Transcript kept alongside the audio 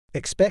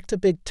Expect a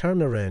big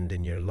turnaround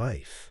in your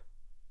life.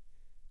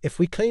 If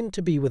we claim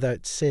to be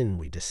without sin,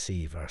 we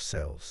deceive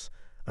ourselves,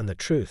 and the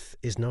truth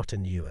is not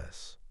in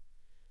us.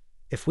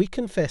 If we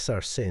confess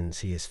our sins,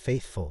 he is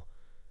faithful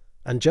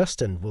and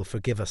just and will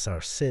forgive us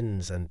our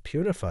sins and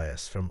purify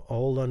us from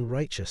all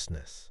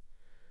unrighteousness.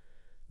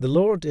 The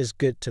Lord is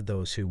good to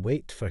those who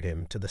wait for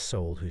him, to the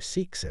soul who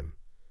seeks him.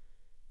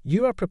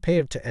 You are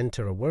prepared to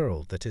enter a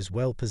world that is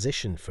well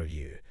positioned for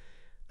you,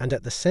 and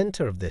at the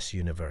center of this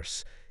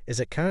universe is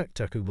a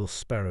character who will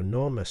spur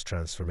enormous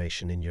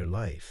transformation in your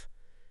life.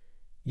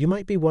 You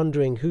might be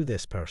wondering who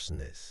this person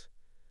is.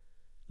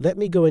 Let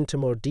me go into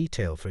more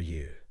detail for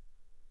you.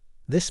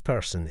 This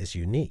person is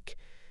unique,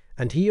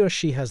 and he or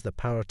she has the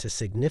power to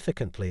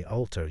significantly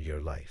alter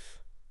your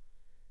life.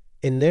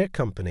 In their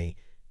company,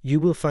 you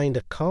will find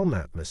a calm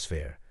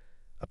atmosphere,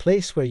 a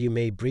place where you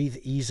may breathe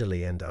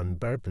easily and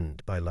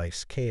unburdened by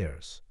life's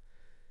cares.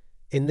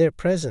 In their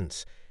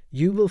presence,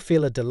 you will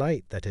feel a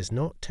delight that is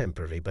not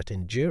temporary but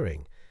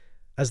enduring,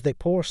 as they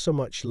pour so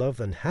much love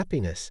and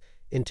happiness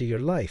into your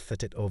life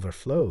that it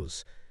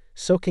overflows,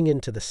 soaking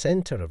into the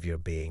center of your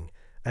being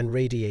and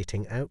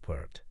radiating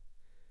outward.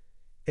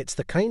 It's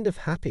the kind of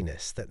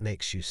happiness that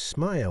makes you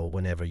smile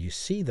whenever you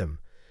see them,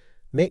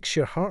 makes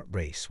your heart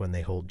race when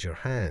they hold your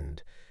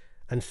hand,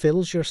 and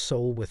fills your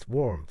soul with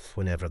warmth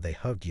whenever they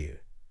hug you.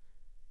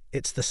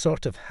 It's the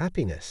sort of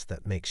happiness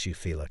that makes you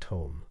feel at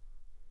home.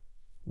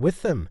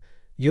 With them,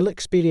 you'll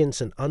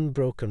experience an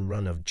unbroken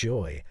run of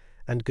joy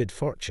and good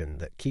fortune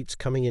that keeps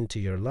coming into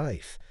your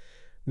life,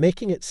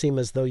 making it seem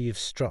as though you've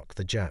struck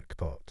the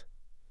jackpot.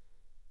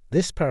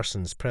 This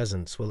person's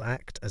presence will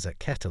act as a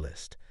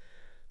catalyst,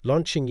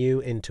 launching you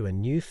into a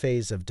new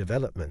phase of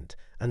development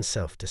and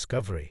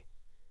self-discovery.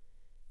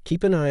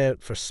 Keep an eye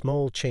out for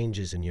small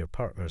changes in your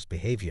partner's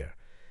behavior,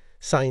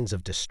 signs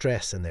of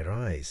distress in their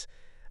eyes,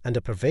 and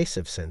a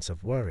pervasive sense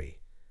of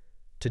worry.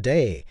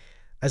 Today,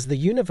 as the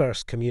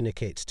universe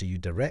communicates to you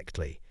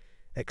directly,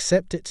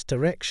 accept its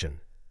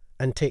direction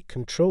and take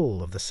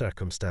control of the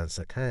circumstance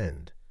at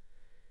hand.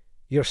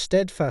 Your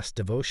steadfast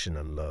devotion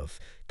and love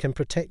can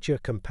protect your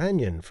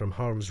companion from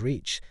harm's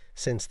reach,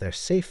 since their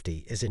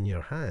safety is in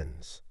your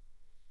hands.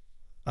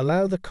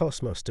 Allow the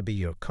cosmos to be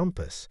your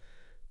compass,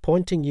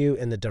 pointing you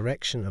in the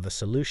direction of a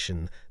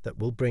solution that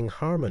will bring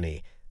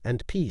harmony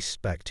and peace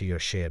back to your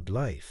shared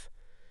life.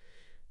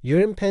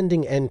 Your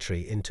impending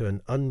entry into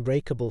an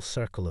unbreakable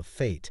circle of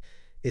fate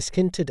is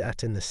hinted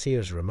at in the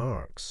seer's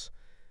remarks,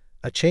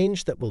 a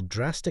change that will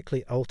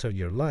drastically alter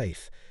your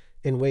life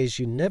in ways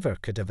you never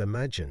could have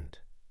imagined.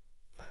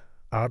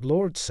 Our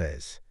Lord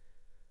says,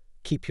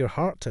 "Keep your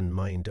heart and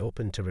mind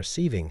open to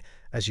receiving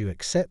as you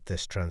accept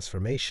this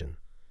transformation."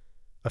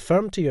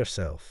 Affirm to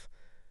yourself,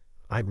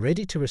 "I'm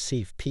ready to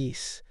receive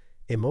peace,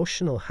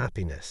 emotional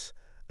happiness,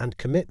 and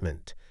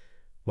commitment,"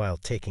 while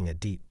taking a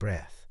deep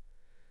breath.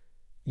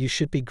 You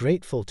should be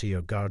grateful to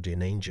your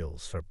guardian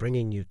angels for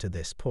bringing you to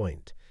this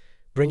point,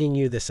 bringing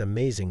you this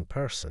amazing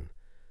person,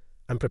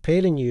 and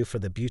preparing you for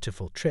the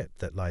beautiful trip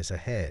that lies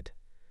ahead.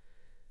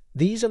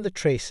 These are the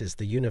traces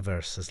the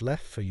universe has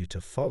left for you to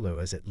follow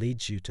as it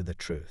leads you to the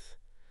truth.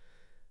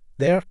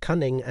 They are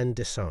cunning and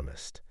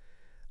dishonest,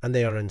 and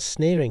they are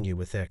ensnaring you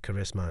with their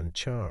charisma and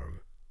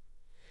charm.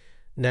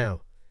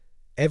 Now,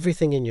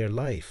 everything in your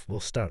life will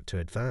start to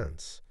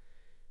advance.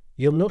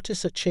 You'll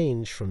notice a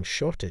change from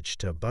shortage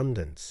to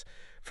abundance,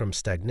 from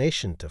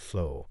stagnation to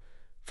flow,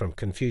 from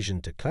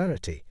confusion to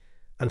clarity,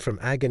 and from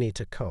agony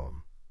to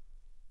calm.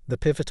 The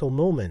pivotal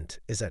moment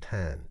is at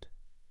hand.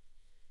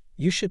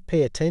 You should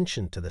pay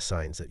attention to the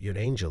signs that your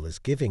angel is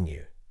giving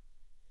you.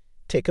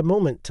 Take a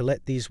moment to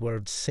let these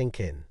words sink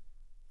in.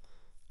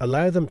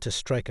 Allow them to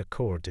strike a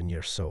chord in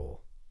your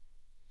soul.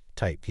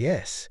 Type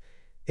yes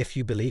if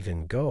you believe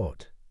in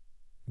God.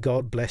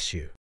 God bless you.